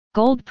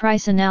Gold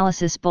price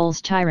analysis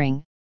bulls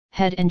tiring,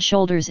 head and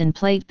shoulders in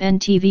plate.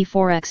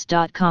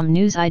 NTV4X.com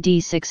news ID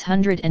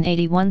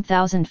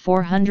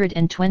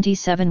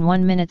 681,427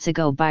 1 minutes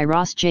ago by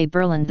Ross J.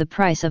 Berland. The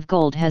price of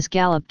gold has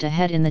galloped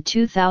ahead in the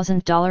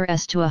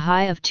 $2,000s to a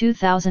high of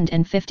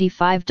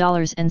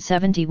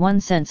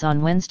 $2,055.71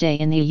 on Wednesday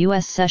in the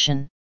U.S.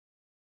 session.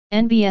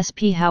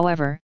 NBSP,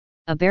 however,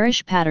 a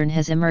bearish pattern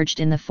has emerged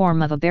in the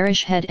form of a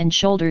bearish head and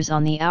shoulders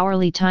on the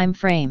hourly time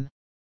frame.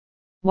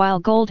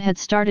 While gold had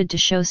started to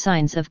show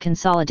signs of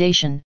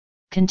consolidation,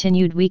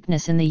 continued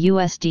weakness in the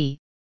USD,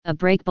 a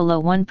break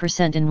below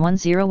 1% in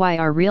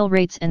 10-year real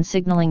rates and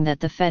signaling that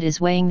the Fed is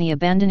weighing the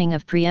abandoning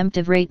of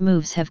preemptive rate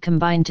moves have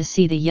combined to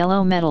see the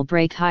yellow metal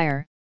break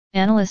higher,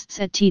 analysts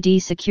at TD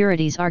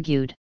Securities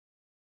argued.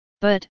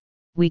 But,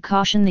 we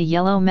caution the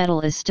yellow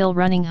metal is still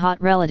running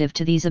hot relative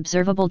to these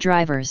observable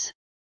drivers.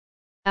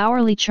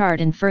 Hourly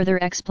chart. In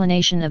further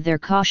explanation of their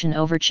caution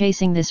over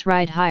chasing this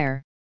ride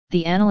higher,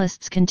 the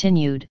analysts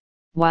continued,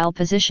 while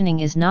positioning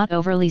is not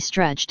overly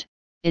stretched,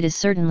 it is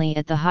certainly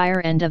at the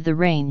higher end of the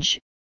range,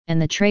 and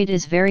the trade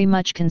is very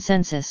much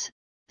consensus,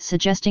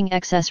 suggesting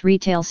excess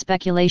retail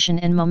speculation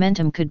and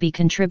momentum could be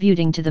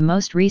contributing to the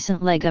most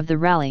recent leg of the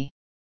rally.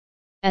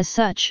 As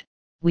such,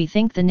 we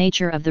think the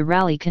nature of the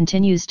rally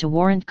continues to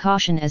warrant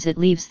caution as it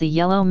leaves the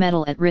yellow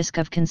metal at risk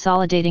of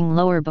consolidating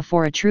lower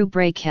before a true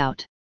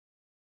breakout.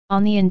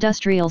 On the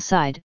industrial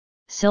side,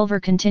 silver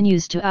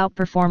continues to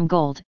outperform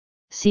gold,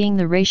 seeing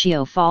the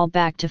ratio fall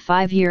back to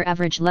 5-year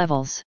average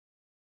levels.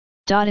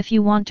 If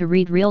you want to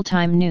read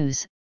real-time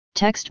news,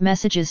 text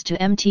messages to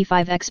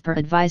MT5 Expert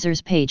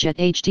Advisors page at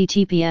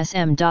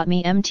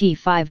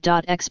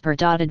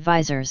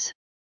https://m.me/mt5.expert.advisors.